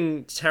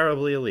 Nothing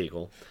terribly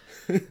illegal,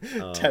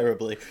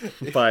 Terribly.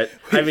 but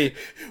I mean,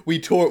 we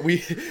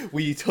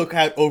took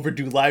out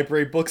overdue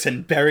library books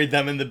and buried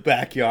them in the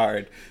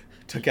backyard.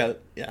 Took out,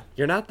 yeah.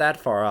 you're not that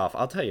far off.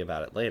 I'll tell you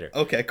about it later.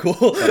 Okay, cool.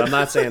 But I'm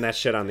not saying that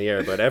shit on the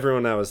air. But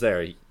everyone that was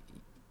there,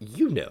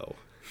 you know.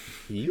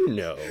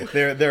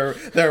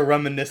 They're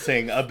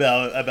reminiscing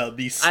about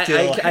these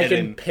still I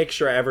hidden. can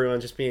picture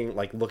everyone just being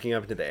like looking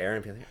up into the air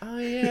and being like, oh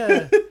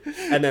yeah,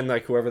 and then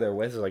like whoever they're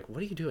with is like,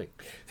 what are you doing?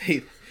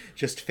 They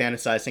just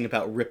fantasizing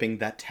about ripping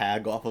that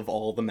tag off of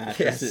all the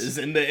mattresses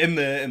in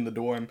the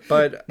dorm.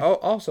 But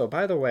also,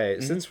 by the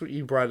way, since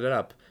you brought it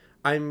up,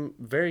 I'm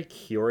very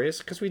curious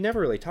because we never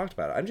really talked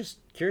about it. I'm just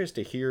curious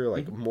to hear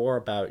like more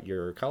about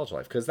your college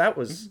life because that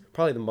was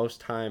probably the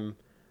most time.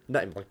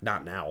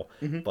 Not now,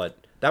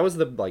 but that was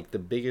the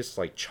biggest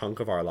like chunk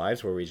of our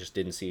lives where we just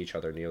didn't see each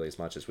other nearly as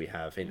much as we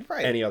have in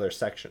any other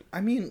section.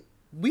 I mean,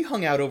 we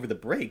hung out over the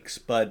breaks,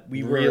 but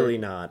we were Really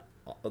not.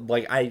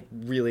 Like, I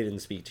really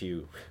didn't speak to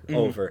you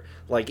over.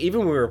 Like,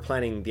 even when we were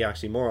planning the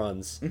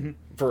Oxymorons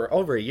for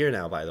over a year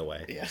now, by the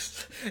way.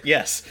 Yes.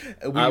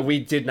 We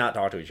did not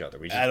talk to each other.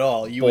 We just At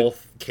all.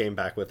 both came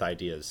back with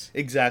ideas.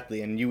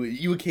 Exactly, and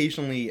you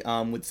occasionally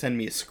would send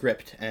me a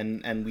script,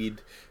 and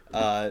we'd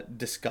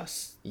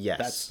discuss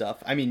that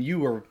stuff. I mean, you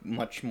were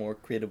much more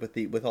creative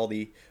with all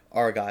the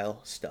Argyle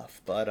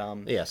stuff, but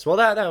Yes, well,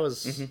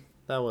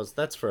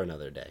 that's for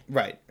another day.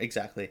 right,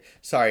 exactly.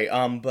 Sorry,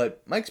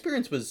 but my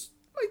experience was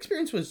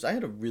I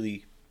had a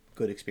really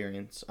good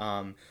experience.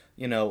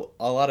 You know,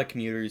 a lot of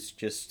commuters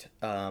just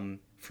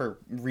for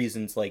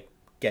reasons like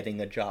getting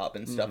a job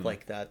and stuff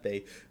like that,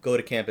 they go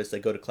to campus, they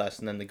go to class,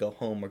 and then they go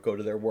home or go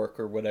to their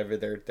work or whatever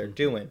they're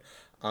doing.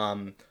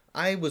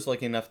 I was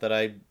lucky enough that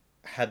I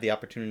had the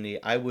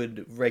opportunity. I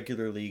would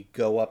regularly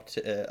go up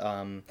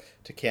to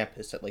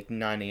campus at like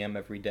 9 a.m.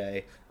 every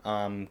day,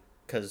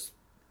 because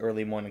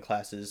early morning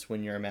classes,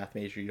 when you're a math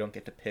major, you don't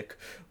get to pick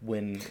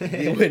when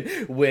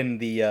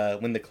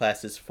the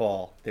classes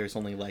fall. There's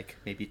only like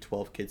maybe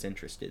 12 kids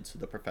interested, so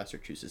the professor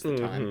chooses the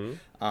time.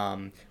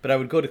 But I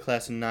would go to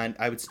class at 9.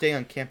 I would stay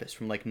on campus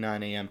from like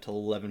 9 a.m. till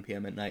 11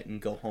 p.m. at night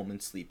and go home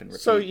and sleep and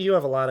repeat. So you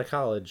have a lot of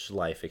college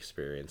life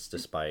experience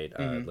despite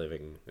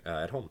living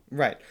at home.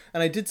 Right.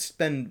 And I did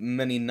spend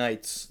many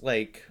nights,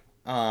 like,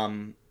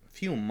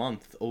 few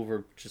months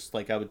over just,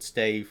 like, I would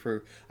stay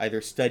for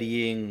either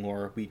studying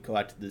or we'd go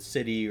out to the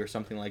city or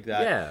something like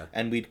that. Yeah.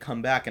 And we'd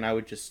come back and I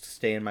would just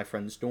stay in my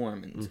friend's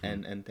dorm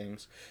and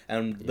things.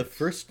 And the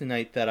first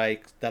night that I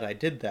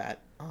did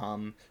that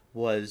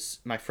was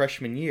my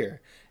freshman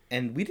year.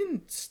 And we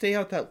didn't stay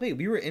out that late.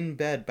 We were in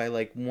bed by,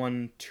 like,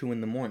 1, 2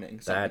 in the morning.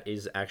 That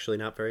is actually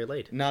not very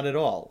late. Not at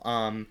all.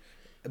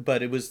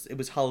 But it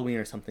was Halloween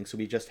or something, so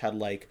we just had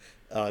like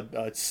a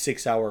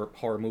 6-hour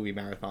horror movie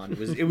marathon.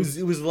 It was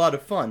a lot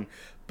of fun.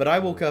 But I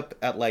woke up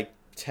at like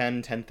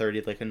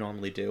 10:30 like I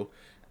normally do,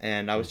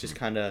 and I was just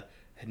kind of,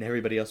 and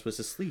everybody else was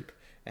asleep,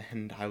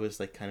 and I was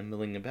like kind of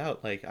milling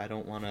about, like I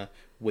don't want to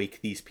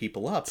wake these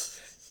people up.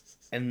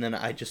 And then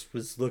I just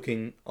was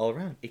looking all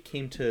around. It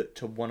came to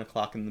 1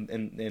 o'clock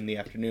in the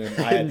afternoon.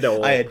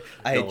 I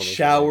had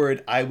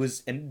showered. I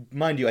was, and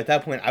mind you, at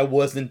that point I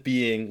wasn't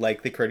being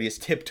like the courteous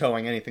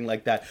tiptoeing, anything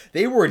like that.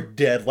 They were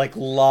dead like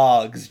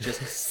logs,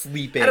 just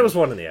sleeping. And it was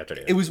 1 in the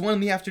afternoon. It was 1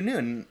 in the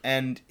afternoon,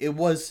 and it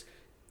was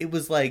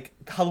like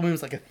Halloween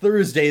was like a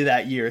Thursday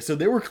that year, so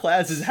there were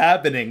classes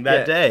happening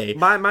that day.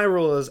 My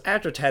rule is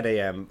after 10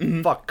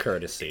 a.m. Fuck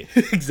courtesy.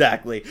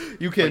 Exactly.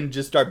 You can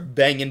just start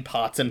banging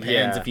pots and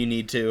pans if you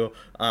need to.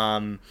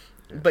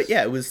 But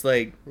yeah, it was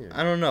like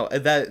I don't know.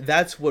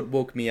 That's what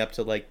woke me up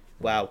to like,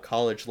 wow,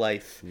 college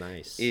life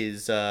Nice.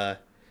 is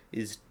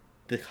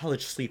the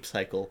college sleep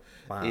cycle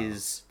Wow.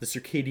 is the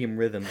circadian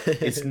rhythm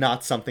is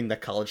not something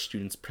that college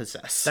students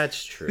possess.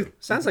 That's true.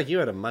 Sounds like you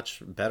had a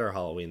much better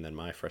Halloween than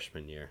my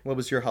freshman year. What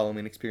was your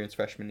Halloween experience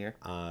freshman year?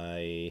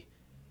 I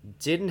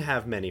didn't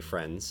have many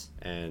friends,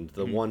 and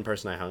the one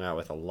person I hung out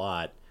with a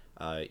lot,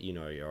 you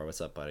know, you are.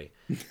 What's up, buddy?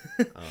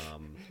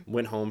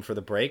 Went home for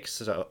the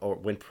breaks, or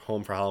went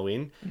home for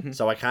Halloween.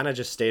 So I kind of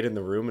just stayed in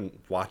the room and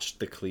watched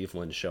the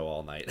Cleveland show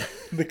all night.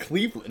 The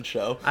Cleveland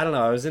show. I don't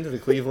know. I was into the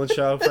Cleveland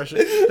show.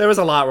 There was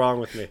a lot wrong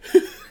with me.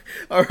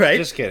 All right.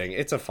 Just kidding.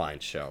 It's a fine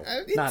show.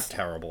 Not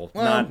terrible.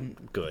 well,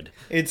 not good.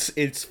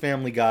 It's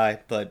Family Guy,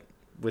 but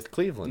With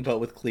Cleveland.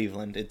 with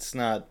Cleveland. It's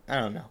not. I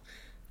don't know.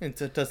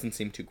 It doesn't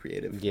seem too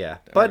creative. Yeah.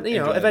 But, you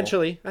know, enjoyable.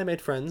 eventually I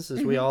made friends,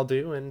 as we all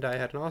do, and I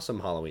had an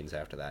awesome Halloweens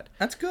after that.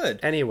 That's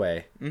good.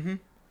 Anyway.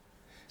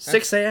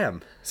 6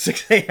 a.m.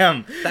 6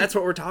 a.m. That's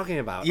what we're talking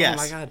about. Yes.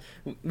 Oh, my God.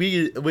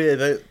 We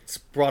that's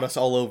brought us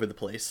all over the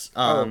place.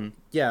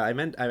 Yeah,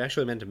 I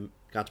actually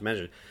got to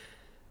mention,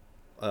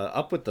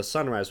 Up with the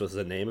Sunrise was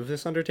the name of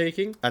this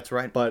undertaking, That's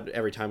right. but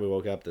every time we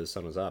woke up, the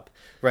sun was up.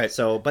 Right.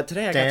 So, but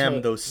today I Damn got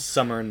to... those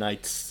summer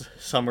nights,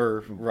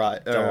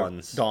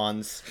 Dawns.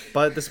 Dawns.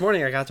 But this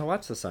morning I got to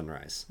watch the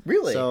sunrise.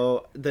 Really?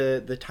 So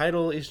the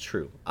title is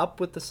true. Up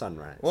with the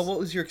Sunrise. Well, what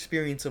was your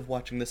experience of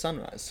watching the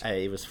sunrise?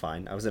 Hey, it was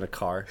fine. I was in a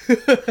car.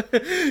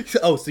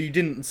 Oh, so you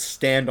didn't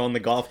stand on the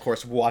golf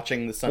course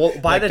watching the sun? Well,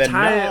 by the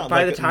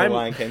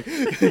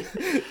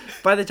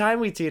time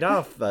we teed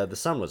off, the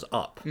sun was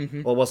up.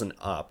 Well, it wasn't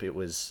up. It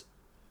was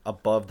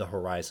above the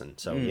horizon.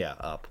 So yeah,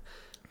 up.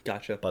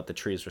 Gotcha. But the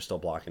trees were still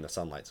blocking the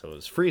sunlight, so it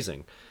was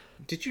freezing.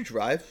 Did you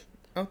drive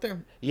out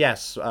there?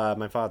 Yes,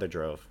 my father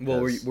drove.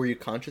 Well, Yes. were you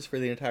conscious for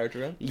the entire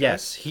drive?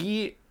 Yes,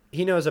 he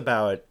knows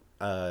about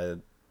the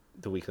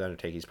weekly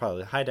undertaking. He's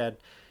probably, hi, Dad.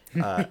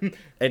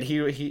 And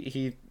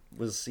he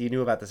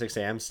knew about the 6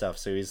 a.m. stuff,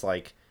 so he's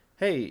like,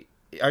 hey,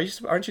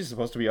 aren't you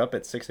supposed to be up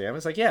at 6 a.m.?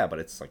 It's like, yeah, but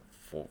it's like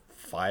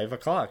 5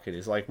 o'clock. And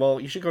he's like, well,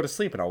 you should go to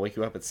sleep and I'll wake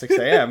you up at 6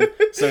 a.m.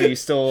 So you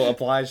still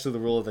oblige to the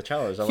rule of the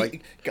challenge. I'm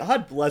like,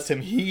 God bless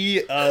him.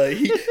 He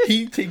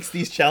takes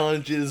these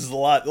challenges a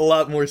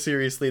lot more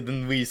seriously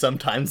than we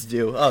sometimes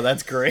do. Oh,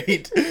 that's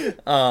great.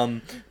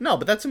 No,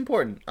 but that's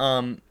important.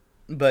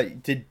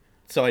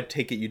 So I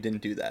take it you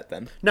didn't do that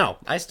then. no,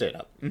 I stayed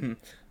up.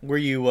 Were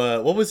you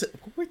what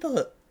were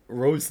the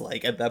roads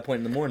like at that point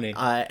in the morning?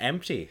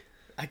 Empty.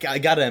 I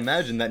gotta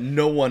imagine that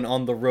no one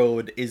on the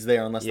road is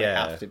there unless they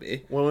Yeah. have to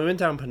be. When we went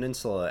down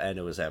Peninsula and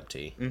it was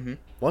empty.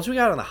 Once we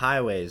got on the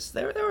highways,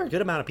 there were a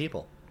good amount of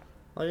people.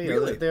 Like, you know,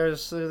 Really?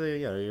 there's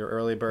your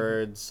early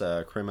birds,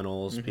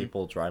 criminals,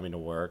 people driving to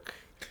work.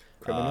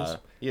 Criminals?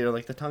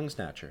 Like the tongue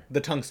snatcher. The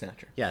tongue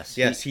snatcher. Yes.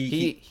 Yes.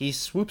 He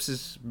swoops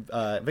his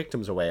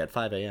victims away at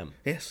 5 a.m.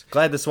 Yes.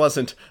 Glad this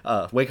wasn't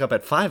wake up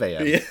at 5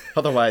 a.m. Yeah.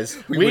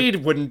 Otherwise,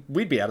 we'd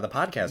be out of the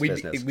podcast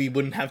business. We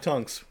wouldn't have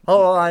tongues.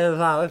 Oh, I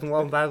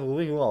welcome back to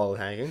the all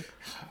hanging.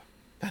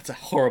 That's a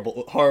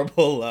horrible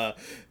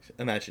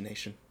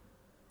imagination.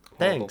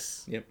 Horrible.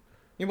 Thanks. Yep.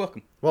 You're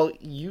welcome. Well,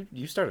 you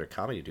started a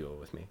comedy duo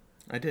with me.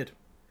 I did.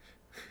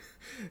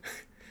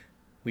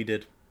 We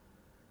did.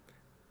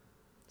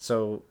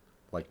 So,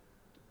 like,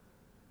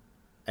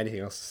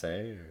 anything else to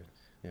say? Or,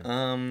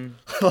 yeah.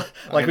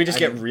 I we just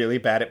get really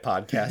bad at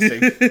podcasting.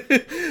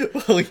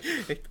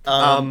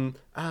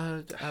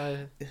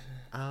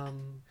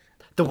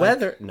 The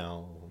weather.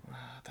 No.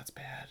 That's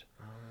bad.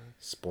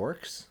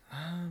 Sporks.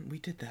 We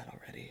did that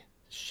already.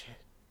 Shit.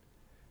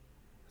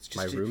 Let's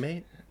just My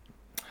roommate.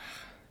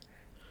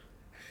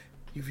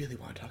 You really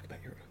want to talk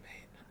about your roommate?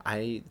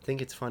 I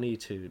think it's funny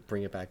to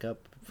bring it back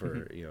up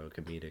for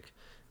comedic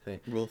thing.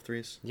 Rule of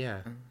threes. Yeah.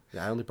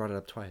 I only brought it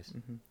up twice.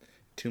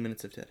 2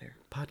 minutes of dead air.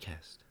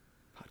 Podcast.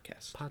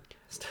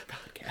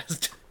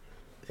 Podcast.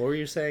 What were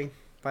you saying,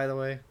 by the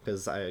way?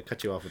 Because I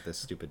cut you off with this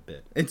stupid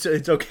bit. It's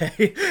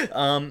okay.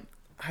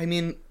 I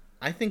mean,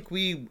 I think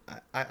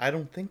I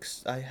don't think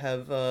I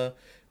have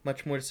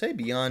much more to say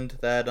beyond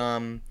that.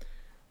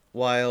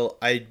 While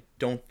I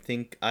don't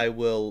think I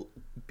will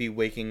be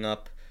waking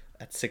up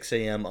at 6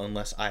 a.m.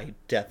 unless I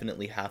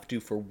definitely have to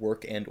for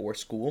work and or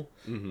school.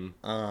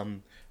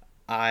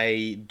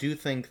 I do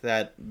think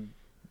that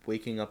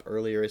waking up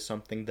earlier is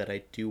something that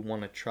I do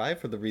want to try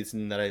for the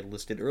reason that I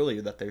listed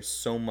earlier, that there's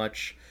so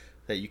much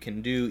that you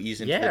can do ease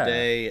into the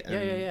day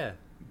and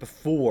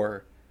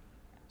before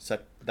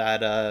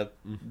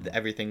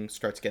everything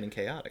starts getting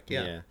chaotic.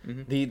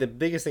 The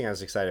biggest thing I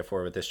was excited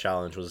for with this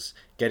challenge was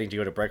getting to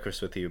go to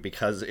breakfast with you,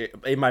 because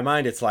in my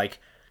mind it's like,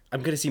 I'm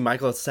going to see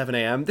Michael at 7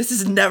 a.m. This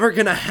is never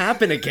going to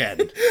happen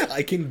again.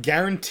 I can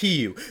guarantee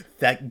you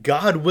that,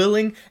 God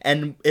willing,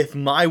 and if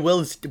my will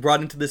is brought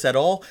into this at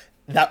all,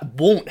 that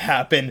won't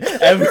happen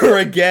ever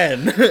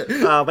again.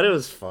 But it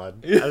was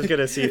fun. I was going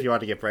to see if you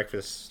wanted to get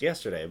breakfast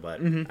yesterday,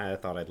 but I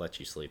thought I'd let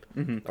you sleep.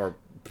 Or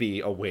be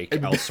awake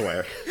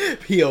elsewhere.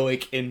 Be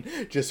awake and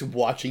just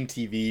watching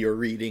TV or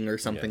reading or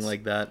something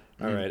like that.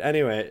 All right.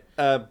 Anyway,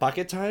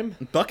 bucket time?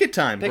 Bucket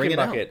time. Bring it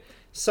bucket. out.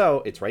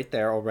 So, it's right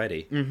there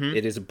already.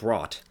 It is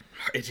brought.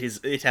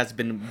 It has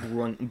been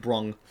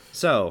brung.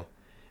 So,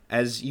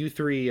 as you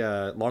three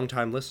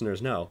longtime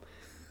listeners know,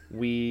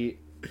 we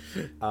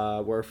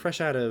were fresh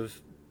out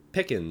of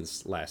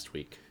Pickens last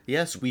week.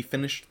 Yes, we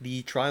finished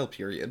the trial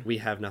period. We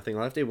have nothing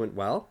left. It went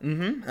well.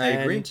 I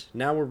agree. And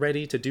now we're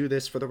ready to do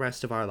this for the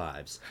rest of our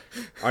lives.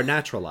 Our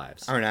natural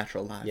lives. Our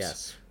natural lives.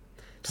 Yes.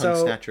 Tongue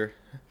So- snatcher.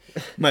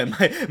 my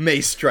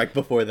may strike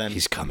before then.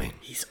 He's coming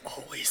He's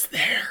always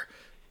there.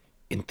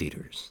 in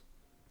theaters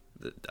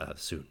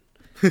soon.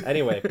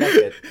 Anyway, that's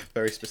it.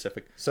 Very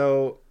specific.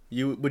 So,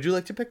 Would you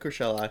like to pick or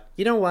shall I?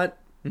 you know what?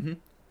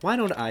 Why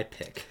don't I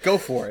pick? Go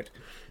for it.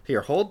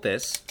 Here, hold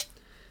this.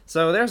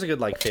 So there's a good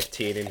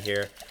 15 in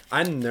here.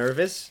 I'm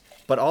nervous,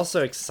 but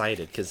also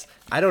excited because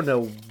I don't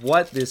know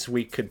what this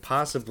week could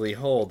possibly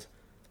hold.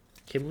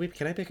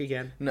 Can I pick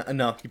again?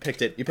 No, you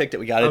picked it.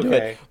 We gotta do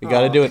Okay. it. We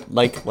gotta Aw. do it.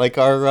 Like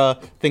our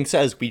thing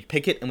says, we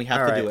pick it and we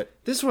have to do it.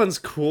 This one's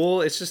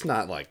cool. It's just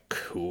not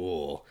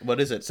cool. What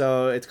is it?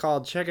 So it's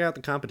called Check Out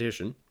the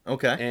Competition.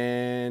 Okay.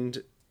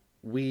 And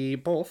we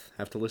both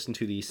have to listen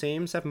to the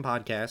same 7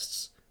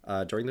 podcasts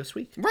during this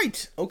week.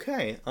 Right.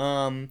 Okay.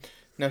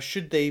 Now,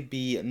 should they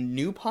be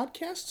new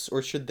podcasts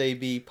or should they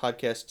be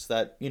podcasts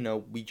that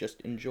we just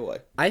enjoy?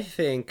 I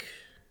think,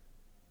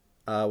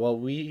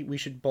 we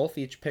should both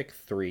each pick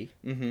 3,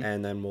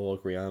 and then we'll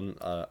agree on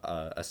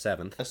a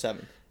 7th. A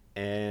 7.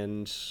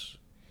 And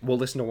we'll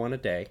listen to one a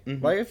day,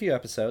 like a few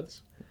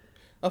episodes.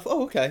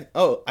 Oh, okay.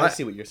 Oh, I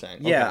see what you're saying.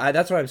 Yeah, Okay.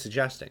 that's what I'm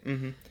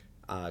suggesting.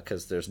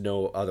 Because there's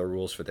no other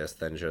rules for this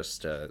than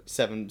just...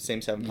 Same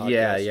 7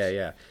 podcasts.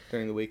 Yeah.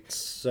 During the week.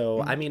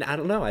 So, I mean, I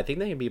don't know. I think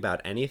they can be about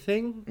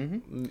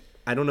anything.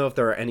 I don't know if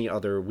there are any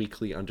other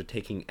weekly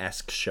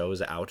undertaking-esque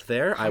shows out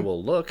there. I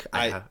will look.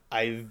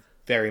 I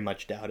very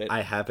much doubt it.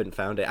 I haven't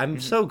found it. I'm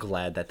so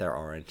glad that there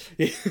aren't.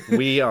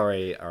 We are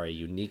a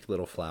unique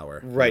little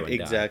flower. Right, you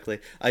and I. exactly.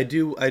 I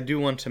do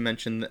want to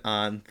mention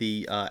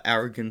the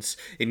arrogance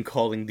in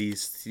calling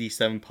these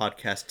 7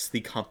 podcasts the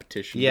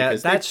competition. Yeah,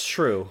 because that's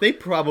true. They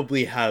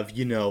probably have,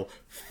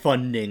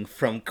 funding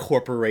from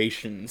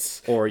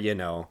corporations. Or,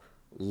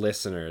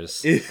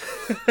 listeners.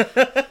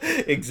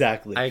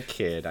 Exactly. I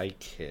kid.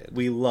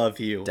 We love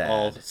you,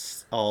 Dad.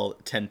 all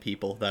 10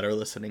 people that are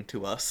listening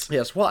to us.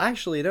 Yes. Well,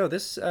 actually, no.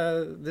 This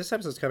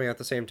episode's coming out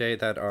the same day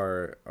that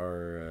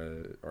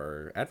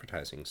our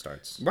advertising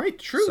starts. Right,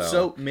 true.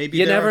 So maybe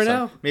you there never are some-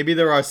 know. Maybe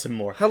there are some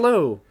more.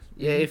 Hello.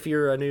 Yeah, if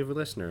you're a new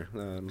listener,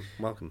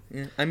 welcome.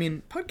 Yeah, I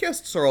mean,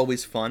 podcasts are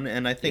always fun,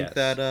 and I think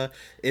Yes. that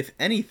if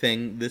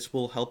anything, this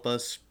will help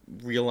us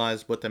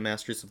realize what the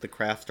masters of the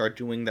craft are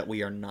doing that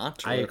we are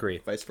not. I or agree.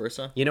 Vice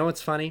versa. You know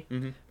what's funny?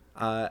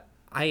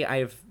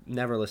 I've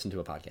never listened to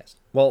a podcast.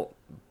 Well,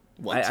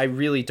 What? I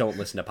really don't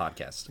listen to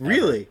podcasts. ever.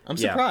 Really? I'm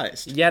Yeah.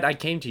 surprised. Yet I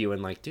came to you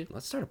and dude,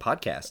 let's start a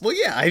podcast. Well,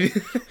 yeah,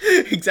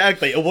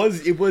 exactly.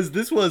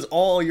 This was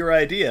all your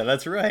idea.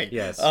 That's right.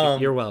 Yes,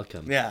 you're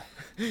welcome. Yeah.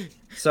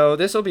 So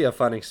this will be a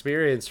fun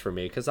experience for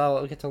me because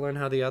I'll get to learn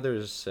how the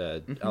others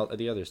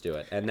do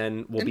it, and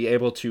then we'll be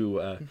able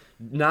to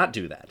not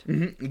do that.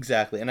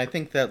 Exactly. And I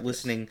think that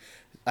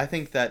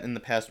in the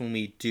past when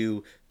we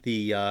do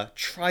the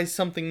try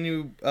something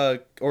new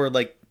or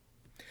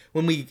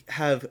when we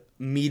have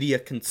media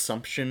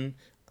consumption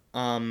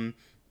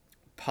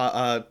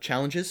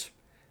challenges,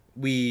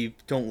 we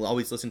don't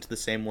always listen to the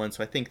same one.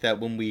 So I think that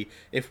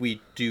if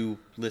we do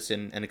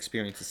listen and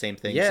experience the same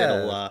things,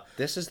 it'll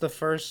this is the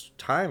first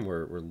time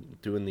we're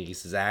doing the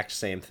exact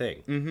same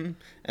thing.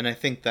 and I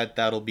think that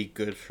that'll be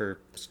good for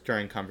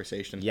stirring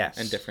conversation. Yes.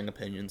 And differing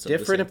opinions.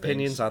 Different of the same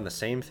opinions things. on the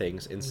same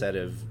things instead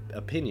of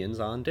opinions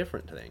on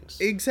different things.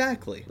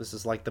 Exactly. This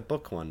is like the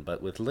book one,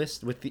 but with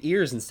the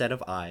ears instead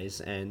of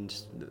eyes, and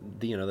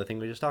the thing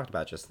we just talked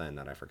about just then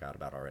that I forgot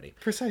about already.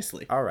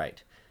 Precisely. All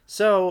right,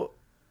 so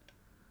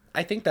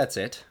I think that's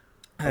it.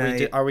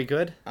 Are we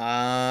good?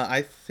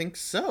 I think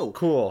so.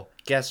 Cool.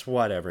 Guess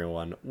what,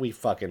 everyone? We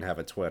fucking have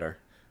a Twitter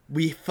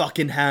We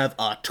fucking have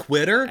a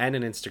Twitter and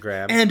an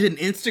Instagram. and an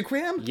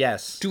Instagram.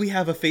 Yes. Do we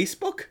have a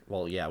Facebook?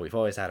 Well, yeah, we've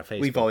always had a Facebook.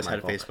 We've always had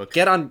a Michael. Facebook.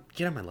 Get on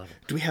my level.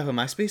 Do we have a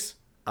MySpace?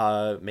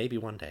 Maybe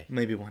one day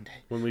Maybe one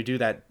day. when we do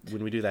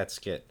that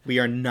skit. We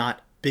are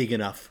not big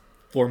enough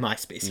for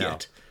MySpace No,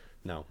 yet.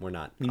 no, we're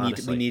not. We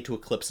honestly. need to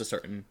eclipse a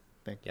certain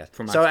thing. Yes.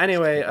 For So MySpace.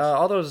 anyway,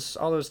 all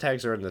those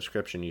tags are in the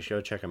description. You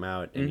should check them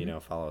out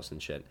and follow us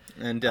and shit.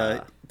 And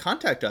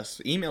contact us,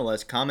 email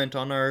us, comment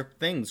on our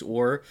things,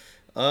 or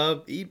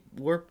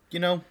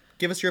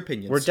give us your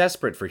opinions. We're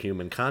desperate for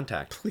human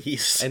contact.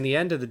 Please. In the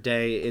end of the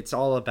day, it's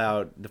all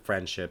about the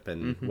friendship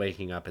and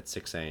waking up at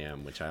 6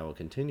 a.m., which I will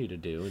continue to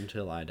do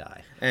until I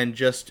die. And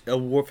just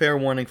a fair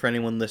warning for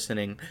anyone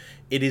listening,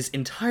 it is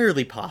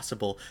entirely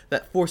possible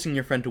that forcing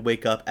your friend to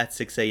wake up at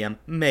 6 a.m.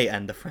 may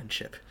end the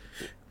friendship.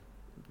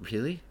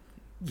 Really?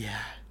 Yeah.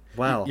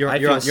 Wow, You're I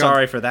feel on-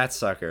 sorry for that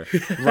sucker.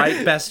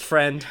 Right, best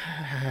friend?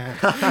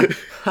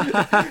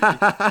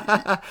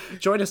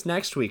 Join us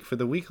next week for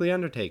the weekly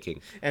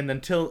undertaking. And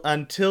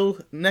until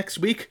next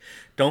week,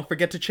 don't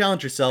forget to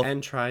challenge yourself.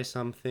 And try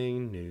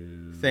something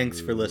new. Thanks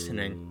for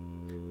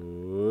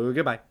listening.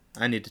 Goodbye.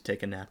 I need to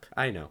take a nap.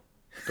 I know.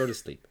 Go to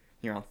sleep.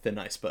 You're on thin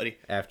ice, buddy.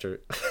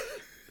 After...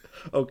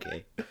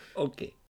 Okay.